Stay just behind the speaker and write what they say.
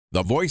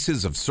The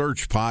Voices of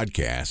Search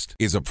podcast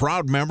is a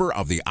proud member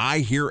of the I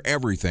Hear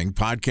Everything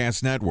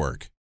podcast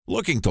network.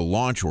 Looking to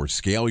launch or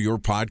scale your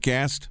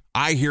podcast?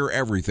 I Hear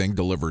Everything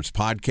delivers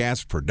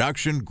podcast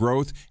production,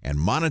 growth, and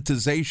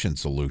monetization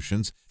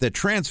solutions that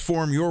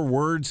transform your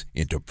words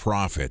into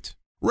profit.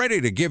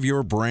 Ready to give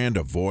your brand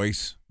a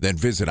voice? Then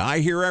visit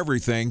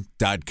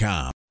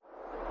iheareverything.com.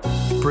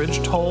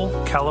 Bridge toll,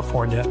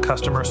 California,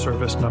 customer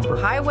service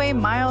number. Highway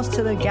miles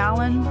to the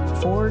gallon,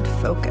 Ford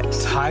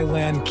Focus.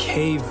 Thailand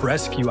cave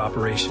rescue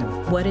operation.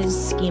 What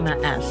is Schema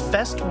F?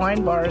 Best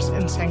wine bars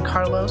in San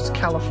Carlos,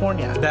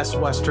 California. Best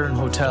Western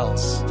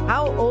hotels.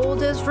 How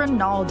old is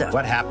Ronaldo?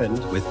 What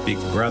happened with Big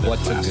Brother?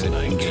 What's a good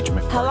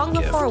engagement How long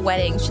before a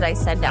wedding should I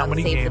send out How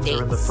many save games the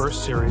are in the dates?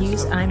 first series?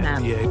 Use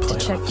IMAP to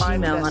check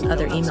Gmail on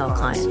other email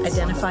clients.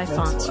 Identify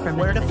fonts from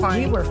Where to an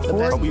find We were the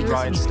 4 best years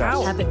Brian in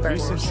Stout. Habit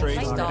burgers.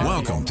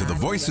 Welcome to the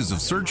Voices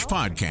of Search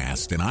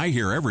podcast and I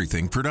Hear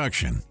Everything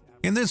production.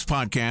 In this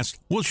podcast,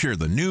 we'll share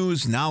the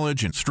news,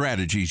 knowledge, and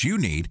strategies you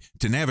need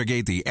to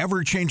navigate the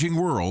ever-changing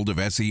world of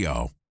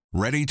SEO.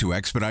 Ready to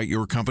expedite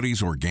your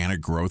company's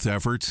organic growth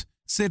efforts?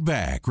 Sit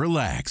back,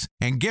 relax,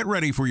 and get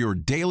ready for your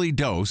daily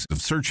dose of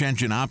search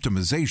engine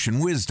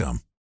optimization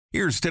wisdom.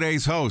 Here's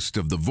today's host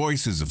of the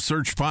Voices of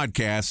Search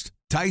podcast,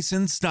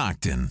 Tyson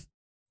Stockton.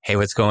 Hey,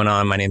 what's going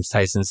on? My name's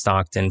Tyson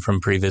Stockton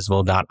from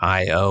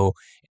Previsible.io.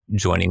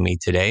 Joining me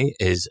today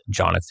is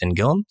Jonathan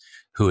Gillham,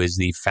 who is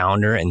the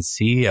founder and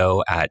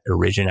CEO at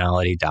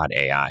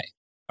Originality.AI.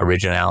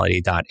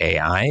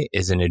 Originality.AI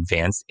is an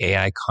advanced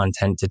AI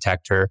content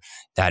detector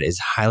that is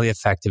highly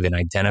effective in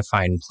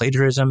identifying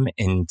plagiarism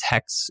in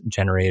texts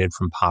generated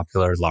from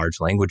popular large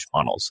language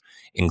models,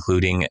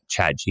 including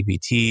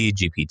ChatGPT,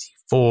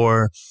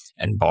 GPT-4,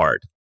 and Bard.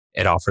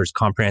 It offers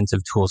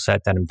comprehensive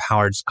toolset that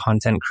empowers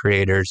content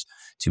creators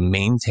to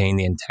maintain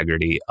the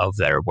integrity of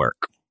their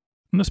work.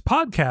 And this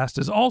podcast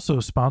is also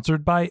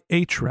sponsored by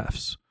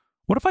Ahrefs.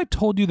 What if I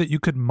told you that you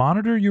could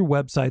monitor your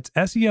website's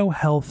SEO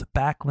health,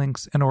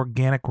 backlinks, and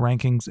organic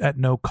rankings at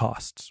no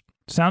costs?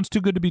 Sounds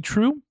too good to be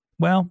true?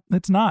 Well,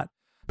 it's not,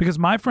 because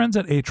my friends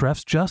at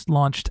Ahrefs just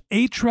launched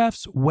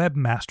Ahrefs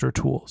Webmaster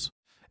Tools.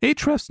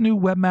 Ahrefs' new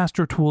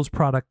Webmaster Tools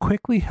product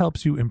quickly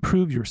helps you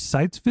improve your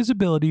site's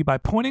visibility by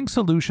pointing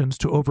solutions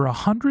to over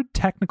 100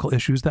 technical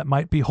issues that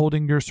might be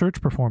holding your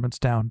search performance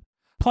down.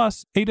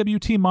 Plus,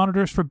 AWT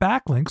monitors for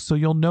backlinks so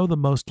you'll know the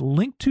most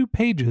linked to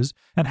pages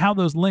and how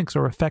those links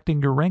are affecting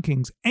your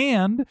rankings.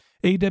 And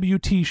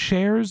AWT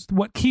shares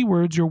what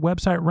keywords your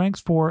website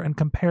ranks for and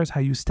compares how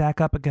you stack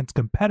up against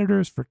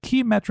competitors for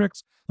key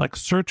metrics like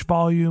search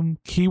volume,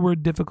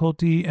 keyword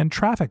difficulty, and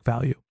traffic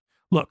value.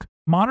 Look,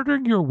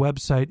 monitoring your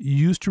website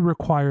used to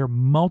require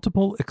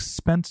multiple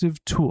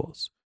expensive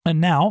tools. And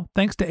now,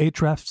 thanks to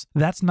Ahrefs,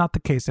 that's not the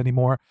case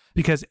anymore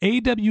because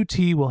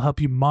AWT will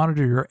help you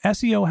monitor your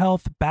SEO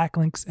health,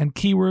 backlinks, and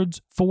keywords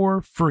for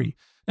free.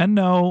 And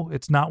no,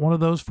 it's not one of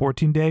those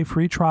 14-day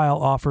free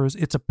trial offers.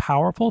 It's a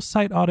powerful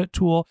site audit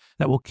tool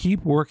that will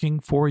keep working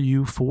for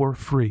you for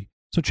free.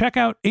 So check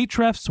out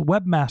Ahrefs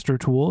Webmaster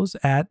Tools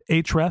at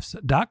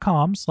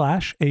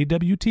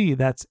ahrefs.com/AWT.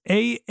 That's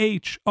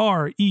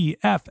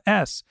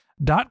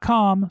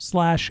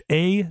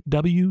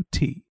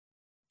ahrefs.com/AWT.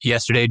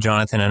 Yesterday,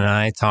 Jonathan and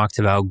I talked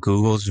about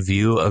Google's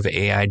view of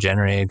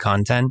AI-generated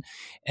content,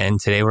 and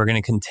today we're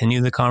going to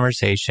continue the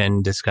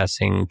conversation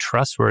discussing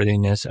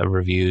trustworthiness of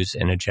reviews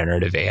in a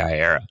generative AI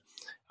era.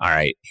 All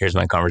right, here's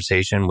my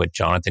conversation with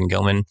Jonathan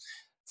Gillham,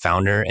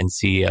 founder and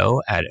CEO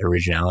at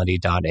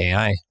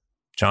Originality.AI.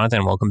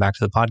 Jonathan, welcome back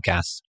to the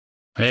podcast.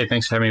 Hey,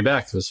 thanks for having me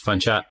back. It was a fun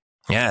chat.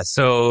 Yeah,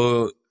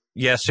 so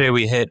yesterday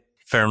we hit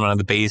fair amount of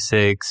the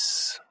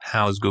basics.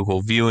 How's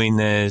Google viewing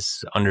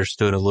this?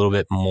 Understood a little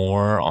bit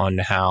more on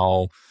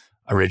how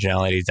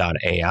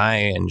Originality.AI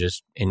and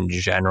just in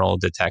general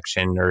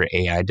detection or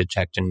AI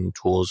detection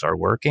tools are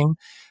working.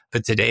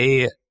 But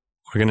today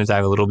we're going to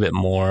dive a little bit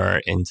more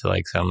into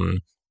like some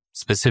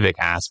specific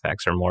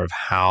aspects or more of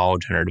how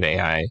generative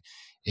AI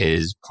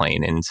is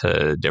playing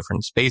into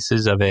different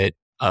spaces of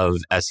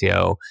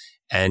SEO.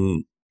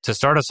 And to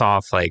start us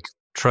off, like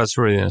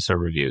trustworthiness of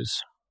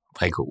reviews.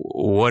 Like,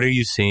 what are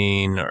you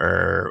seeing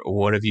or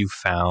what have you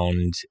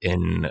found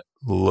in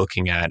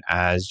looking at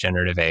as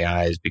generative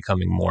AI is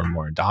becoming more and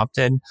more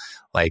adopted?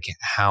 Like,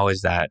 how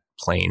is that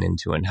playing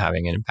into and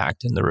having an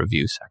impact in the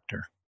review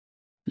sector?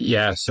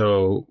 Yeah,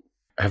 so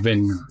I've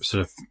been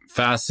sort of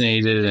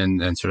fascinated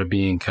and sort of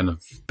being kind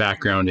of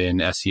background in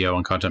SEO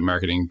and content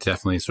marketing,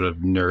 definitely sort of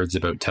nerds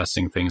about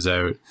testing things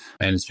out.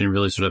 And it's been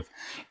really sort of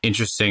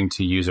interesting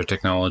to use our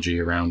technology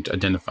around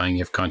identifying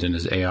if content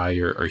is AI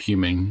or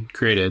human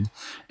created,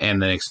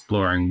 and then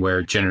exploring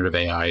where generative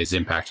AI is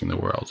impacting the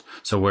world.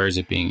 So where is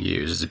it being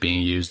used? Is it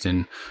being used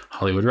in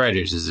Hollywood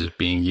writers? Is it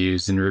being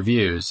used in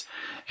reviews?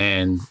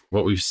 And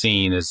what we've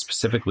seen is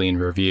specifically in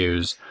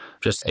reviews,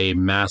 just a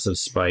massive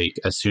spike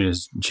as soon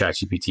as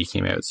ChatGPT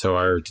came out. So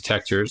our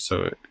detectors,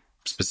 so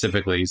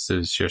specifically,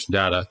 to share some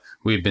data,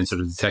 we've been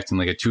sort of detecting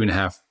like a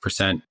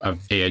 2.5%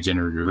 of AI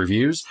generated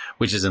reviews,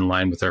 which is in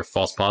line with our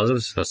false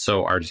positives.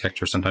 So our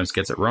detector sometimes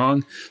gets it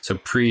wrong. So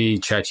pre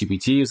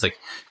ChatGPT was like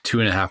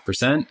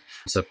 2.5%.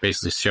 So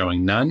basically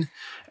showing none.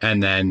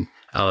 And then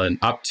an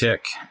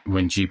uptick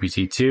when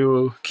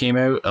GPT-2 came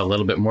out, a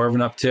little bit more of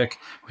an uptick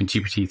when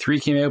GPT-3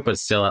 came out, but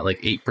still at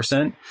like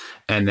 8%.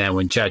 And then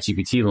when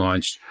ChatGPT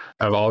launched,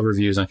 of all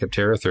reviews on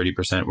Capterra,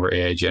 30% were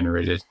AI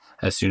generated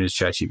as soon as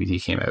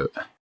ChatGPT came out.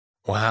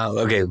 Wow.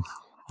 Okay.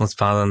 Let's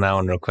pause on that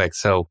one real quick.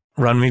 So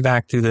run me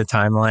back through the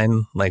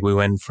timeline. Like we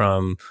went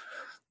from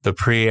the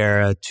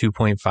pre-era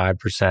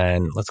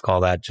 2.5%, let's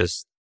call that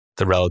just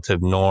the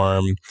relative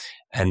norm.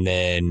 And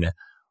then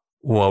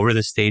what were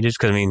the stages?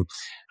 Because I mean,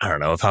 I don't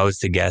know, if I was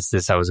to guess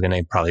this, I was going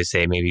to probably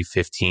say maybe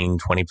 15,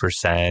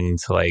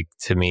 20%. Like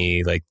to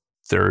me, like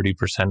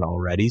 30%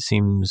 already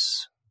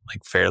seems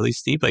like fairly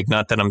steep. Like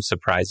not that I'm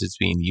surprised it's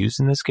being used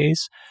in this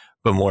case,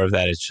 but more of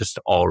that it's just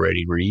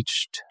already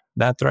reached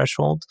that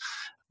threshold.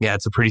 Yeah,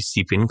 it's a pretty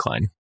steep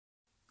incline.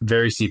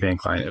 Very steep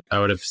incline. I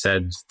would have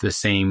said the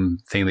same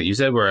thing that you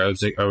said, where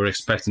I would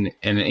expect an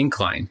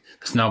incline.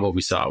 That's not what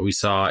we saw. We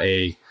saw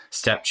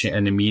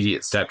an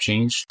immediate step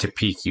change to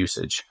peak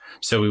usage.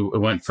 So we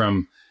went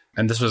from,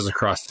 and this was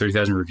across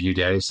 30,000 review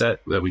data set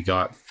that we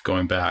got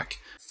going back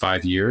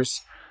 5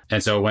 years.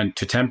 And so it went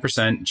to 10%.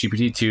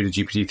 GPT-2 to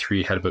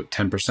GPT-3 had about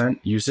 10%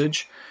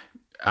 usage.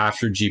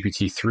 After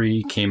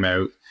GPT-3 came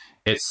out,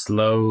 it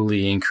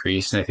slowly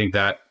increased. And I think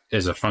that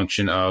is a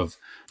function of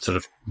sort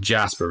of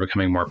Jasper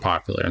becoming more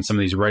popular. And some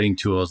of these writing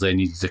tools, they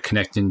needed to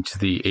connect into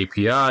the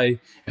API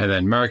and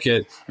then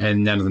market.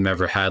 And none of them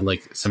ever had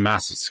like some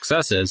massive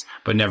successes,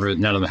 but none of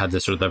them had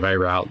this sort of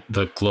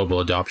the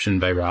global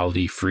adoption,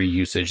 virality, free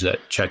usage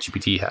that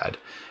ChatGPT had.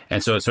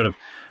 And so it's sort of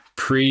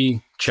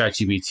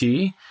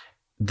pre-ChatGPT,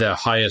 the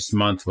highest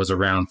month was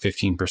around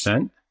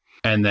 15%.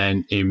 And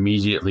then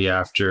immediately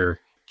after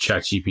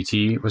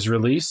ChatGPT was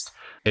released,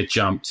 it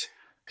jumped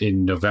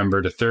in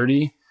November to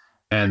 30,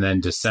 and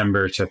then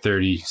December to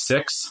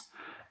 36.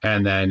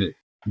 And then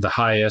the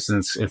highest,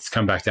 and it's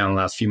come back down the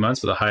last few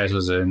months, but the highest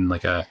was in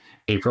like a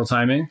April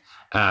timing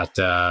at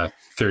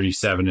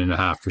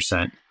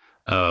 37.5%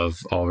 of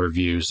all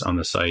reviews on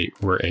the site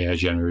were AI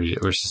generated,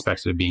 or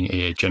suspected of being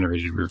AI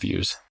generated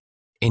reviews.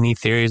 Any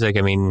theories? Like,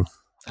 I mean,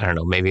 I don't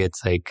know, maybe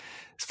it's like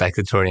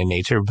speculatory in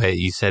nature, but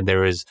you said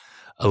there was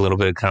a little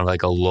bit of kind of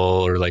like a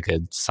lull or like a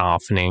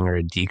softening or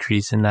a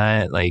decrease in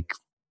that. Like,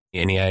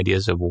 any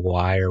ideas of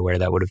why or where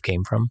that would have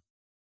came from?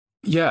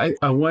 Yeah,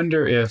 I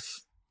wonder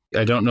if,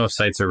 I don't know if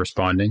sites are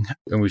responding.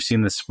 And we've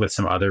seen this with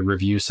some other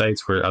review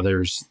sites where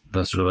others,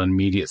 the sort of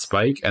immediate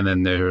spike, and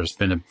then there's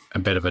been a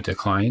bit of a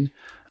decline.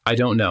 I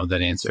don't know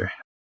that answer.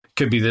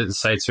 Could be that the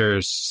sites are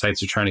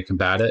trying to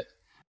combat it.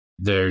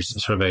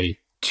 There's sort of a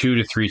 2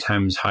 to 3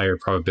 times higher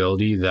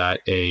probability that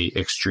a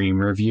extreme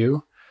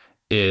review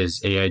is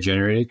AI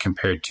generated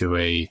compared to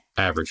a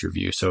average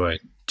review. So a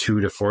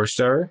 2 to 4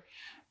 star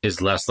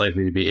is less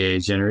likely to be AI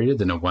generated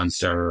than a 1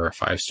 star or a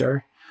 5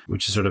 star,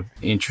 which is sort of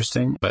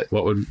interesting. But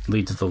what would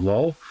lead to the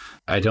lull?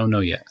 I don't know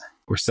yet.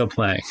 We're still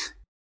playing.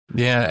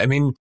 Yeah, I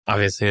mean,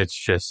 obviously it's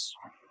just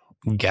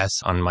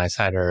guess on my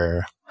side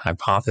or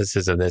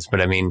hypothesis of this.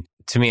 But I mean,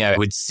 to me, I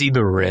would see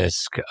the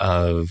risk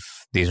of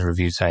these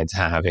review sites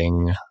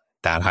having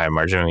that high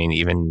margin. I mean,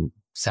 even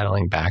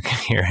settling back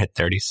here at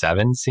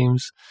 37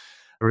 seems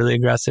really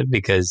aggressive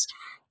because,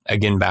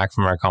 again, back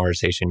from our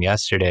conversation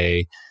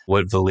yesterday,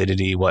 what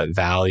validity, what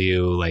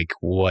value, like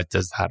what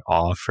does that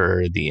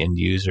offer the end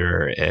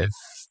user if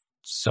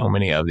so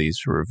many of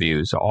these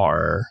reviews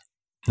are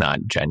not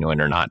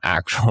genuine or not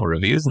actual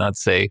reviews? Not to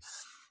say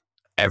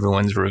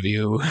everyone's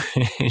review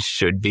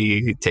should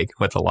be taken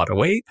with a lot of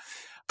weight.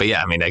 But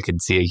yeah, I mean, I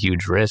could see a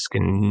huge risk.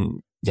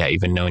 And yeah,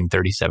 even knowing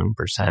 37%,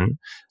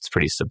 it's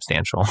pretty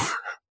substantial.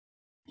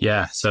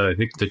 Yeah, so I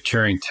think the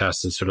Turing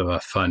test is sort of a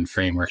fun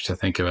framework to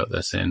think about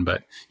this in.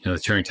 But the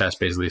Turing test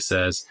basically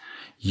says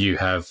you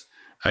have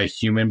a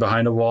human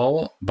behind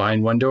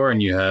one door,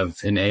 and you have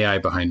an AI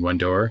behind one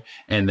door,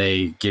 and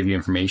they give you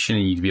information,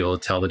 and you'd be able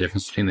to tell the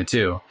difference between the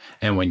two.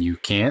 And when you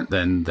can't,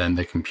 then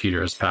the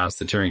computer has passed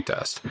the Turing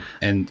test.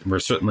 And we're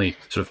certainly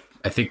sort of,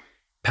 I think,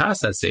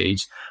 past that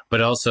stage.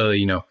 But also,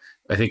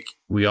 I think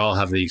we all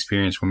have the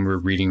experience when we're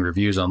reading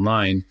reviews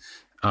online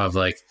of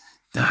like,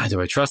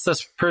 do I trust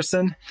this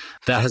person?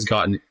 That has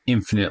gotten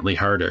infinitely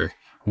harder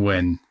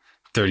when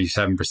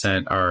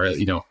 37% are,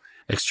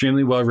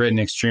 extremely well written,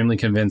 extremely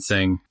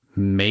convincing,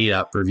 made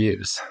up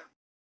reviews.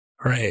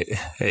 Right.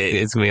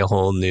 It's going to be a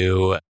whole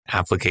new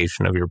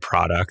application of your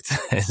product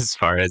as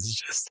far as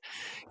just,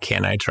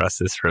 can I trust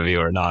this review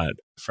or not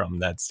from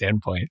that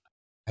standpoint?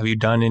 Have you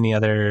done any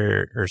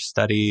other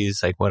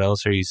studies? Like what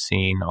else are you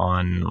seeing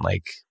on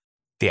like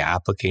the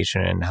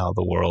application and how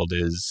the world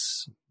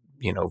is,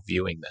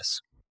 viewing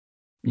this?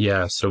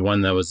 Yeah. So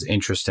one that was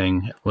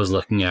interesting was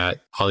looking at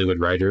Hollywood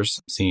writers,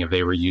 seeing if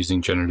they were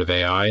using generative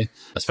AI,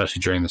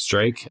 especially during the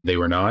strike. They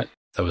were not.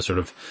 That was sort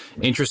of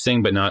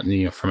interesting, but not,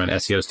 from an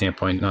SEO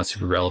standpoint, not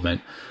super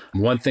relevant.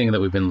 One thing that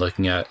we've been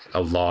looking at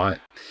a lot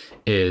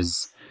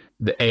is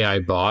the AI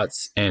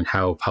bots and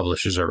how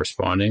publishers are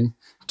responding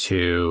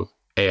to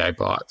AI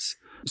bots.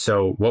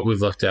 So what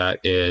we've looked at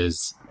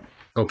is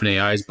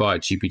OpenAI's bot,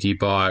 GPT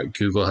bot.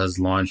 Google has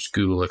launched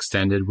Google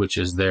Extended, which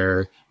is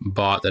their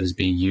bot that is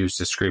being used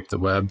to scrape the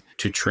web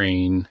to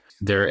train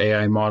their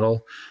AI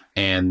model.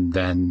 And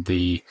then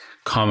the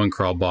Common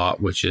Crawl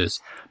bot, which is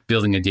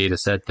building a data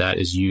set that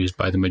is used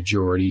by the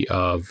majority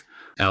of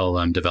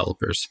LLM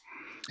developers.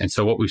 And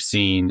so what we've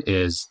seen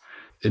is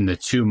in the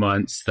 2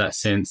 months that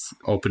since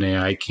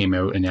OpenAI came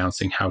out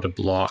announcing how to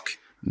block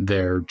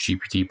their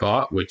GPT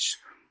bot, which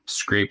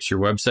scrapes your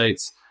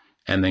websites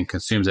and then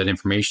consumes that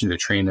information to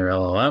train their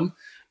LLM,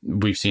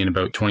 we've seen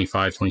about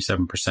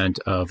 25-27%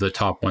 of the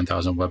top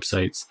 1,000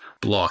 websites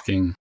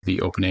blocking the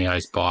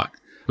OpenAI's bot,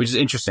 which is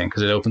interesting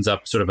because it opens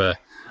up sort of a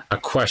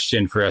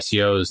question for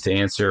SEOs to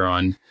answer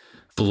on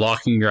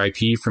blocking your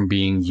IP from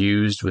being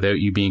used without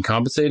you being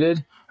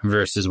compensated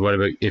versus what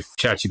about if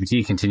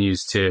ChatGPT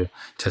continues to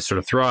sort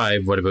of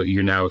thrive, what about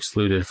you're now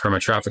excluded from a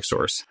traffic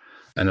source?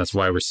 And that's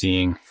why we're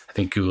seeing, I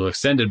think, Google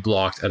Extended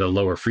blocked at a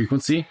lower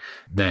frequency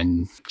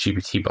than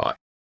GPT bot.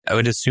 I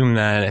would assume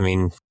that,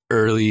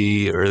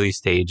 early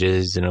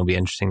stages, and it'll be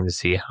interesting to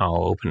see how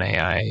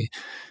OpenAI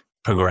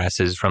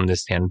progresses from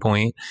this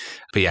standpoint.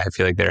 But yeah, I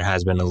feel like there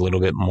has been a little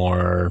bit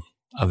more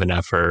of an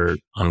effort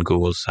on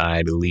Google's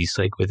side, at least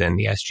like within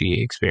the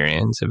SGE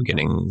experience, of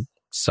getting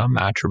some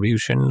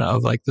attribution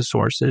of like the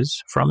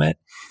sources from it.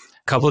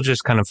 A couple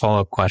just kind of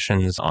follow-up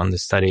questions on the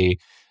study.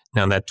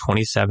 Now that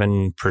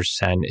 27%,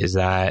 is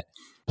that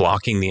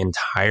blocking the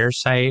entire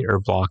site or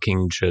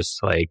blocking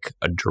just like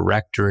a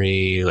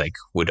directory? Like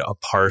would a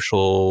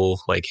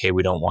partial, like, hey,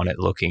 we don't want it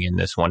looking in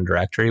this one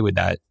directory, would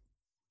that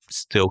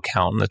still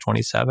count in the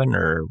 27,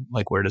 or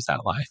like where does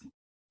that lie?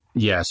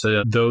 Yeah,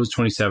 so those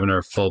 27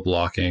 are full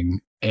blocking,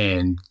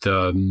 and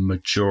the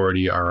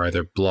majority are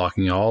either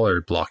blocking all or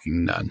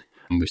blocking none.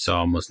 And we saw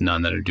almost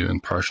none that are doing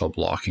partial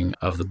blocking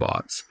of the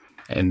bots.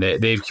 And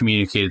they've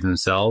communicated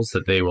themselves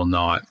that they will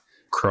not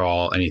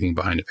crawl anything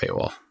behind a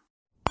paywall.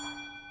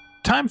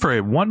 Time for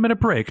a 1-minute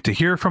break to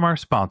hear from our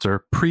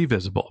sponsor,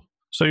 Previsible.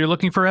 So you're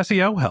looking for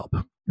SEO help,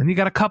 and you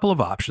got a couple of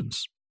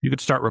options. You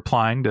could start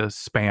replying to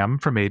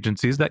spam from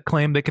agencies that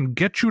claim they can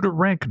get you to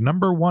rank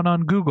 #1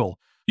 on Google.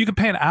 You can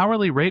pay an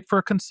hourly rate for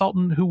a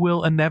consultant who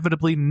will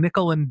inevitably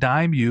nickel and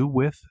dime you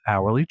with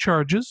hourly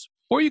charges.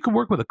 Or you can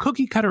work with a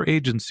cookie-cutter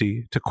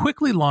agency to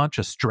quickly launch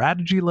a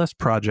strategy-less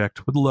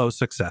project with low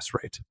success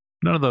rate.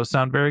 None of those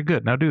sound very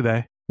good, now do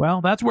they?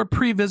 Well, that's where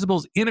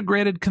Previsible's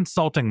integrated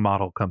consulting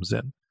model comes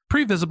in.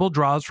 Previsible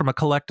draws from a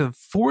collective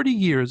 40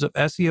 years of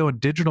SEO and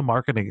digital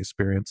marketing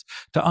experience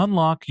to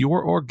unlock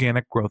your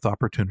organic growth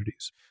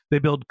opportunities. They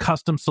build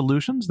custom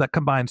solutions that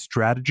combine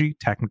strategy,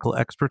 technical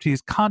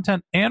expertise,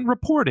 content, and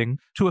reporting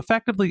to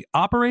effectively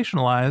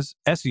operationalize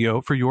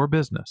SEO for your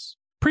business.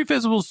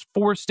 Previsible's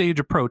 4-stage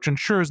approach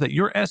ensures that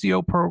your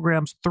SEO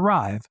programs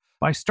thrive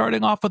by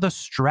starting off with a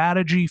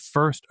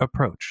strategy-first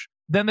approach.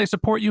 Then they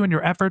support you in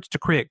your efforts to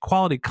create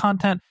quality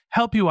content,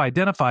 help you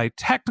identify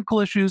technical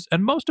issues,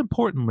 and most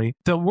importantly,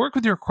 they'll work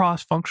with your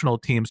cross-functional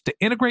teams to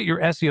integrate your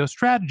SEO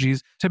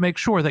strategies to make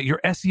sure that your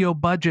SEO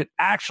budget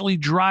actually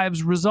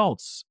drives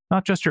results,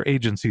 not just your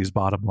agency's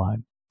bottom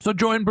line. So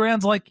join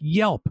brands like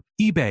Yelp,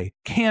 eBay,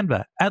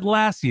 Canva,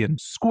 Atlassian,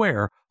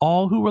 Square,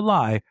 all who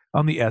rely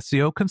on the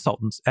SEO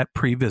consultants at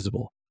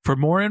Previsible. For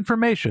more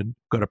information,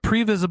 go to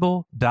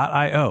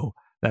previsible.io.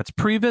 That's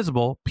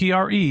Previsible,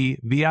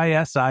 Previsible.io.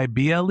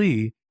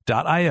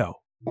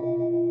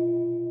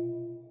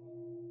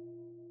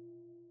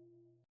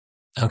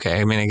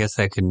 Okay, I guess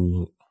I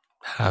could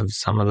have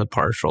some of the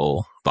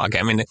partial block.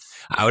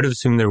 I would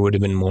assume there would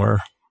have been more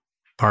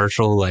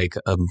partial, like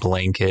a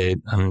blanket,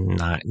 I'm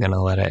not going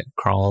to let it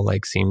crawl,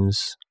 like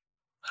seems,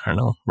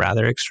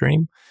 rather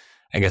extreme.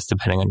 I guess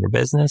depending on your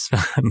business,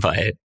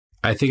 but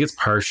I think it's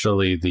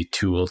partially the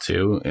tool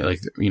too. Like,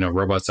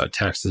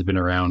 robots.txt has been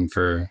around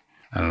for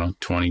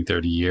 20,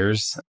 30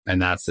 years.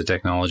 And that's the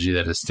technology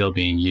that is still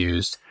being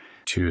used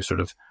to sort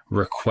of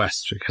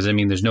request. Because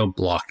there's no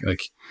block,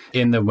 like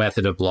in the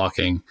method of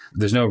blocking,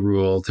 there's no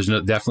rule. There's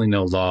definitely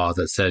no law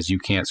that says you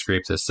can't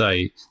scrape this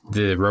site.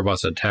 The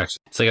robots.txt,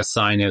 it's like a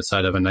sign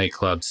outside of a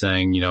nightclub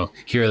saying,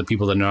 here are the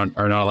people that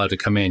are not allowed to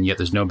come in, yet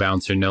there's no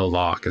bouncer, no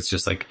lock. It's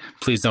just like,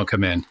 please don't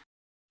come in.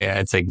 Yeah,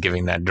 it's like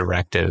giving that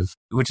directive,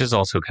 which is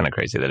also kind of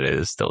crazy that it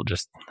is still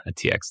just a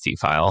TXT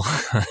file.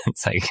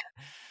 It's like,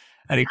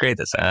 how do you create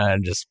this?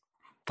 Just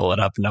pull it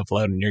up and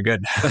upload and you're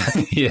good.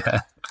 Yeah,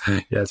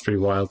 it's pretty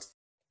wild.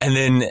 And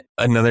then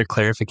another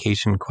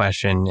clarification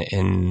question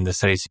in the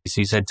study. So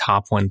you said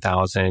top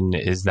 1,000,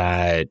 is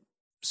that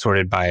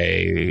sorted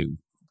by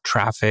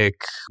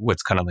traffic?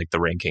 What's kind of like the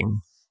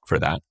ranking for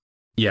that?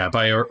 Yeah,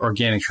 by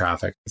organic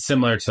traffic.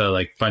 Similar to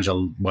like a bunch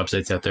of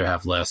websites out there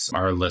have lists.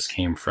 Our list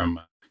came from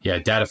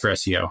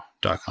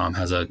dataforseo.com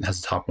has a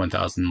top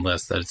 1,000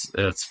 list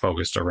that's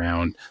focused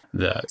around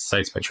the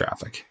sites by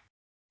traffic.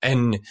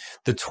 And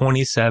the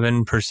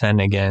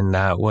 27%, again,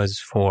 that was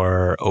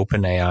for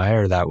OpenAI,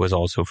 or that was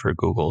also for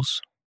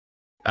Google's?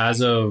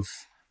 As of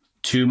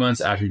 2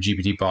 months after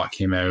GPT bot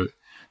came out,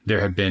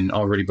 There had been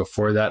already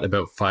before that,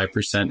 about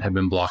 5% had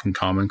been blocking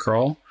Common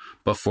Crawl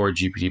before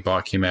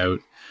GPT-Bot came out.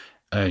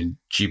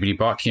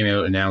 GPT-Bot came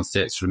out, announced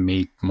it, sort of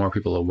made more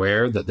people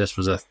aware that this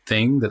was a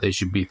thing that they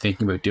should be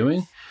thinking about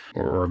doing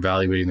or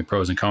evaluating the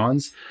pros and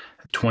cons.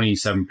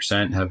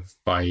 27% have,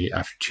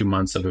 after 2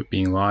 months of it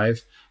being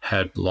live,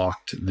 had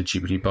blocked the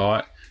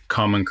GPT-Bot.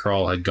 Common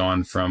Crawl had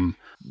gone from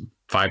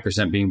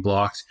 5% being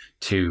blocked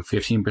to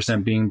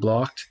 15% being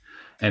blocked.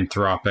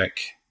 Anthropic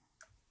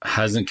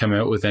hasn't come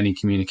out with any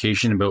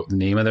communication about the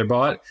name of their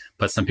bot,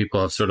 but some people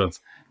have sort of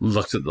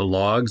looked at the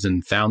logs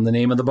and found the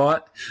name of the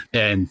bot.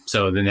 And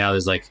so then now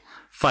there's like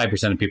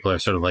 5% of people are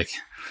sort of like,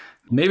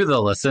 maybe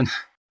they'll listen.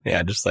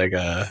 Yeah, just like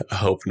a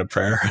hope and a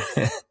prayer.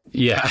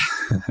 Yeah.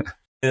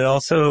 It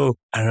also,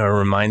 I don't know,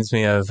 reminds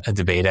me of a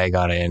debate I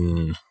got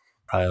in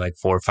probably like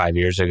 4 or 5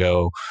 years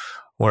ago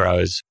where I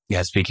was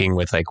speaking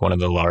with like one of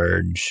the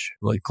large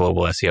like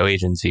global SEO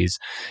agencies,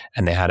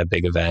 and they had a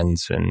big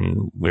event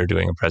and we were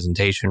doing a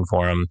presentation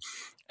for them,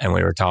 and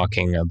we were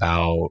talking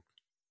about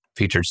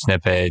featured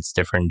snippets,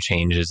 different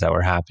changes that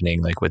were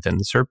happening like within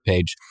the SERP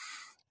page.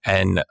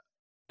 And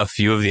a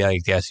few of the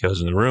SEOs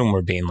in the room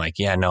were being like,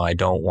 yeah, no, I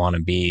don't want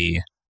to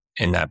be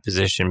in that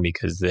position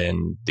because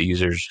then the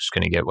user is just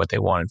going to get what they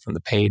wanted from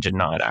the page and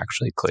not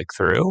actually click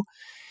through.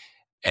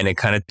 And it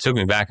kind of took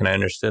me back, and I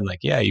understood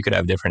like, yeah, you could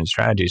have different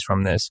strategies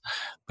from this,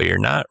 but you're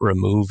not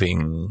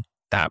removing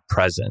that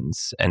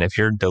presence. And if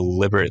you're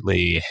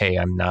deliberately, hey,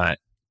 I'm not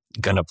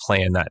going to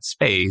play in that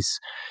space,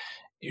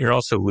 you're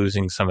also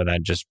losing some of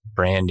that just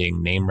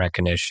branding, name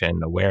recognition,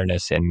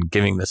 awareness, and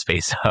giving the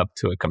space up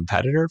to a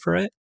competitor for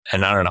it.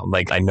 And I don't know,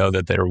 like I know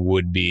that there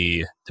would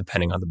be,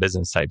 depending on the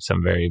business type,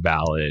 some very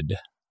valid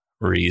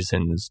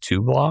reasons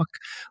to block,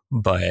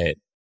 but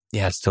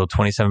yeah, still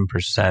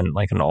 27%,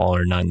 like an all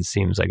or none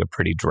seems like a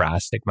pretty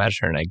drastic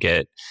measure. And I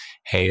get,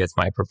 hey, it's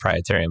my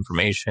proprietary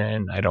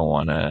information. I don't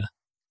want to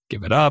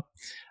give it up.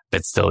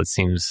 But still, it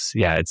seems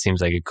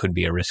like it could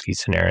be a risky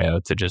scenario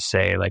to just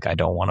say, like, I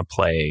don't want to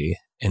play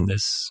in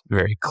this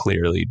very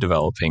clearly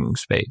developing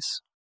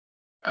space.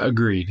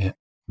 Agreed.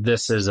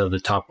 This is of the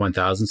top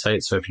 1,000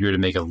 sites. So if you were to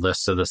make a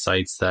list of the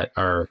sites that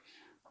are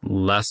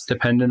less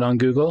dependent on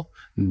Google,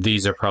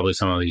 these are probably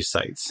some of these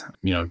sites.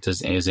 You know,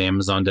 is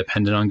Amazon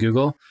dependent on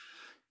Google?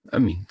 I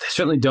mean, they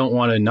certainly don't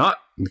want to not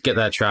get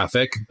that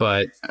traffic,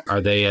 but are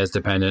they as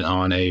dependent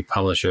on a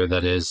publisher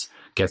that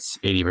gets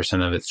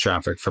 80% of its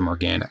traffic from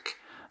organic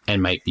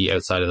and might be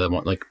outside of the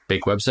like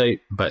big website,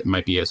 but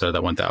might be outside of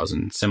that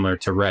 1,000, similar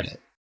to Reddit?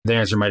 The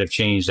answer might have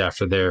changed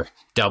after their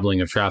doubling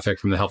of traffic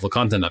from the helpful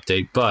content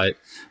update, but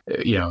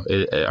you know,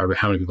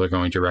 how many people are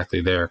going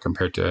directly there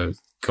compared to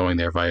going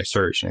there via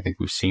search? And I think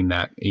we've seen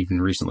that even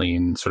recently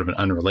in sort of an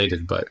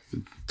unrelated, but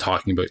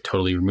talking about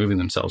totally removing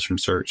themselves from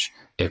search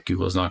if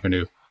Google is not going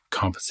to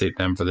compensate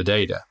them for the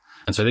data.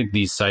 And so I think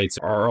these sites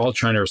are all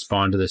trying to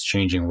respond to this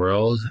changing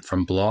world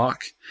from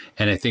block.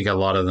 And I think a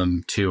lot of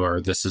them too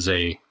I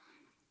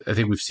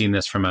think we've seen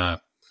this from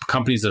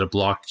companies that have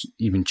blocked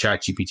even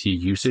ChatGPT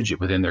usage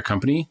within their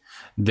company.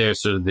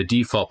 There's sort of the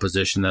default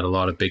position that a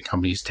lot of big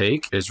companies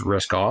take is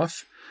risk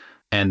off.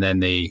 And then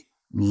they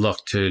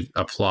look to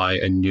apply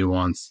a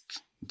nuanced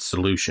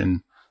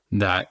solution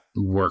that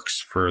works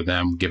for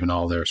them, given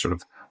all their sort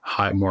of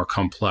more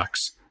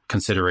complex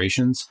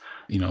considerations.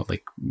 You know,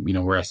 like, you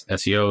know, where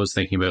SEO is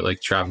thinking about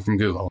like traffic from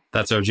Google.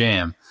 That's our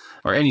jam,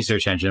 or any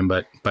search engine,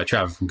 but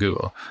traffic from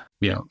Google.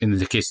 You know, in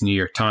the case of New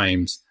York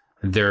Times,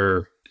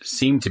 there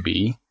seemed to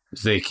be,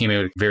 they came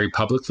out very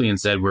publicly and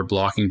said, we're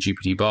blocking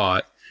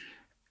GPT-Bot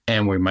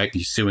and we might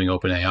be suing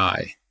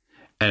OpenAI.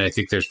 And I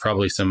think there's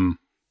probably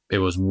it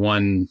was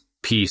one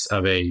piece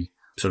of a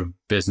sort of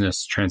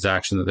business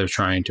transaction that they're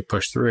trying to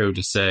push through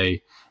to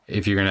say,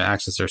 if you're going to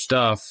access our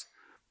stuff,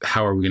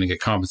 how are we going to get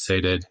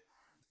compensated?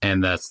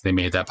 And they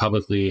made that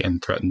publicly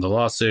and threatened the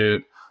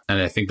lawsuit.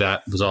 And I think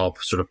that was all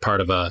sort of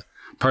part of a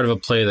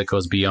play that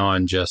goes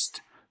beyond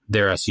just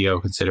their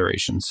SEO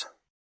considerations.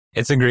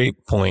 It's a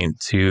great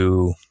point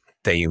too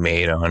that you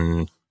made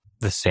on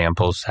the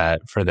sample set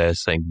for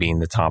this, like being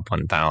the top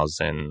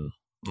 1,000.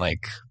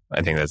 Like,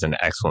 I think that's an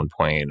excellent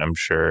point. I'm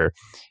sure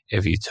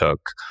if you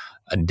took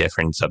a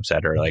different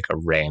subset or like a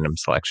random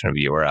selection of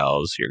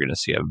URLs, you're going to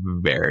see a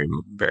very,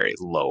 very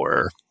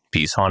lower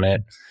piece on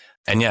it.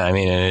 And yeah, I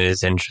mean, it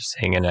is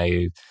interesting, and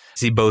I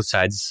see both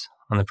sides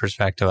on the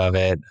perspective of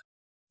it.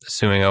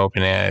 Assuming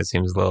OpenAI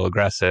seems a little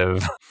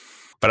aggressive,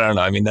 but I don't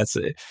know. I mean,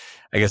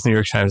 I guess New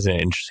York Times is an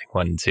interesting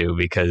one too,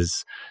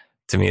 because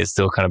to me, it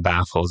still kind of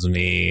baffles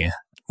me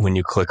when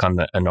you click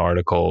on an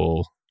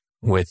article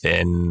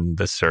within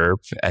the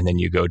SERP and then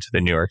you go to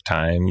the New York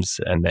Times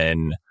and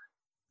then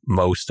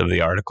most of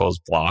the article is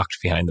blocked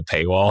behind the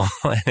paywall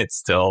and it's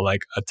still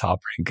like a top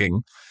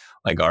ranking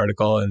like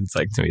article. And it's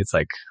like, to me, it's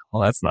like,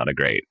 well, that's not a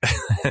great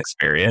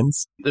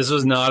experience. This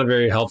was not a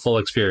very helpful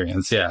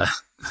experience. Yeah.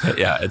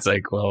 Yeah. It's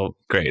like, well,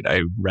 great.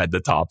 I read the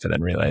top and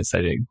then realized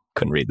I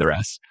couldn't read the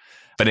rest.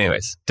 But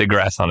anyways,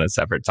 digress on a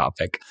separate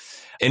topic.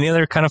 Any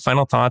other kind of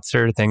final thoughts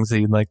or things that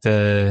you'd like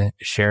to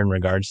share in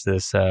regards to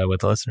this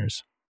with the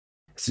listeners?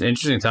 It's an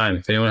interesting time.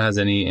 If anyone has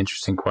any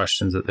interesting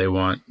questions that they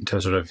want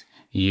to sort of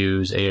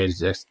use AI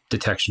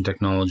detection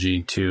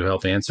technology to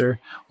help answer,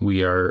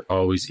 we are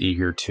always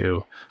eager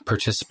to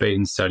participate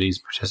in studies,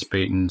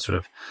 participate in sort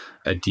of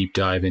a deep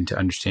dive into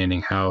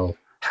understanding how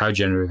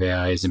generative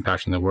AI is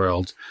impacting the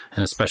world,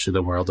 and especially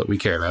the world that we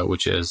care about,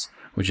 which is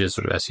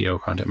sort of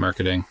SEO, content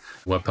marketing,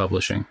 web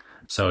publishing.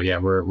 So yeah,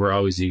 we're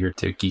always eager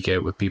to geek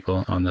out with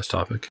people on this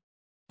topic.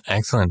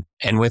 Excellent.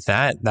 And with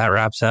that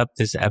wraps up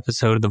this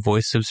episode of the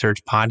Voice of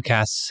Search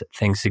podcast.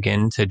 Thanks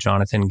again to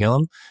Jonathan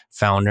Gillham,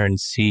 founder and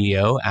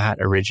CEO at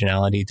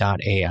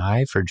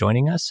Originality.AI, for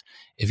joining us.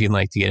 If you'd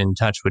like to get in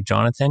touch with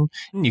Jonathan,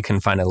 you can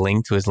find a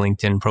link to his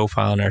LinkedIn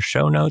profile in our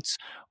show notes,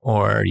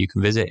 or you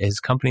can visit his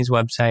company's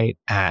website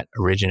at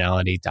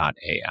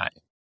Originality.AI.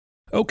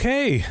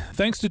 Okay.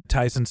 Thanks to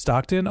Tyson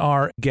Stockton,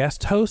 our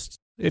guest host.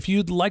 If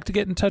you'd like to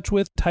get in touch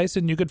with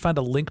Tyson, you could find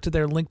a link to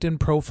their LinkedIn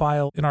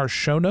profile in our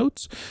show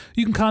notes.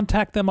 You can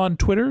contact them on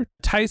Twitter.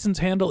 Tyson's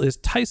handle is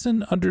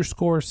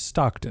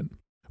Tyson_Stockton.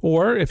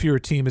 Or if your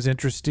team is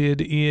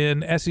interested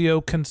in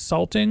SEO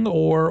consulting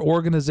or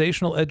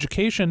organizational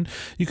education,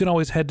 you can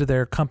always head to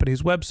their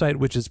company's website,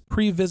 which is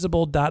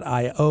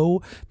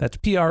previsible.io. That's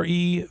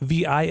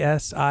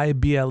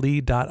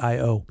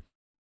previsible.io.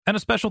 And a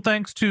special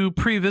thanks to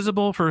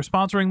Previsible for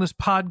sponsoring this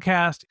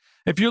podcast.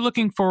 If you're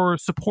looking for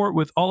support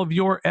with all of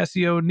your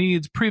SEO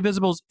needs,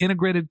 Previsible's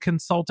integrated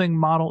consulting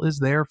model is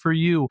there for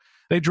you.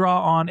 They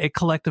draw on a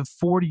collective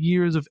 40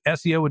 years of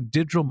SEO and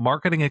digital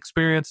marketing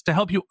experience to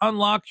help you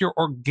unlock your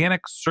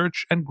organic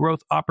search and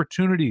growth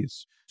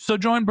opportunities. So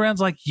join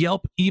brands like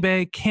Yelp,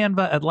 eBay,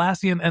 Canva,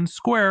 Atlassian, and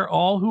Square,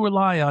 all who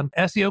rely on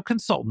SEO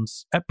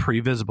consultants at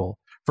Previsible.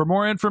 For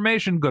more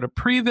information, go to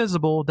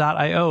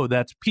previsible.io.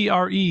 That's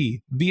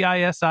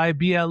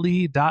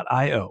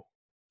previsible.io.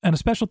 And a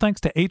special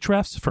thanks to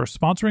Ahrefs for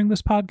sponsoring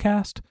this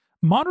podcast.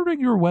 Monitoring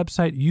your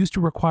website used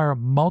to require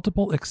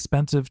multiple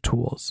expensive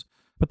tools,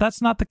 but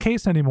that's not the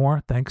case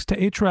anymore thanks to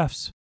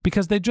Ahrefs,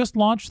 because they just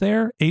launched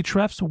their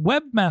Ahrefs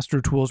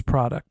Webmaster Tools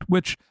product,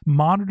 which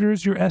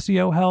monitors your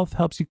SEO health,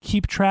 helps you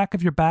keep track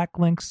of your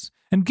backlinks,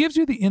 and gives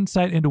you the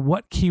insight into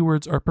what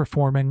keywords are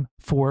performing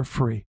for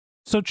free.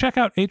 So check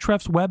out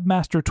Ahrefs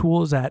Webmaster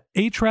Tools at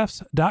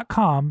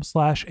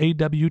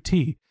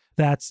ahrefs.com/AWT.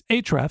 That's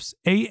Ahrefs,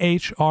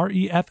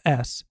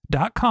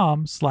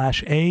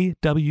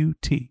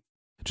 ahrefs.com/AWT.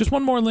 Just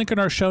one more link in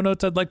our show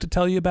notes I'd like to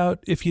tell you about.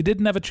 If you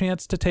didn't have a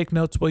chance to take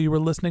notes while you were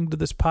listening to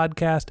this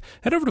podcast,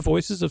 head over to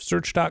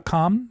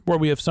voicesofsearch.com, where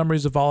we have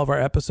summaries of all of our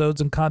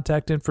episodes and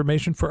contact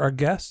information for our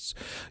guests.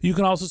 You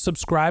can also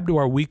subscribe to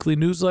our weekly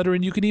newsletter,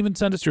 and you can even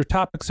send us your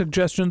topic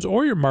suggestions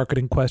or your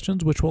marketing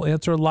questions, which we'll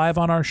answer live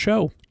on our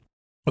show.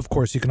 Of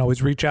course, you can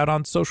always reach out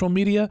on social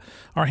media.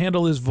 Our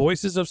handle is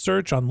Voices of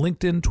Search on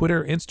LinkedIn,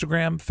 Twitter,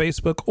 Instagram,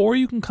 Facebook, or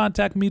you can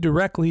contact me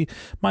directly.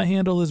 My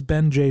handle is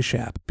Ben J.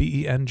 Shap,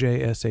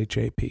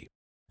 BenJShap.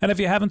 And if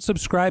you haven't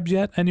subscribed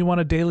yet and you want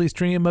a daily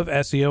stream of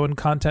SEO and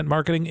content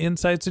marketing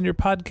insights in your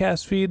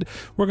podcast feed,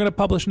 we're going to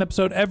publish an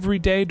episode every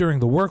day during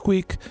the work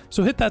week.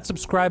 So hit that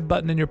subscribe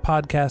button in your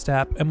podcast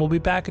app, and we'll be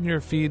back in your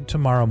feed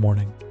tomorrow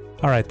morning.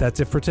 All right, that's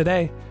it for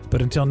today.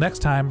 But until next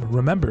time,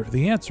 remember,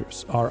 the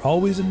answers are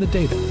always in the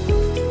data.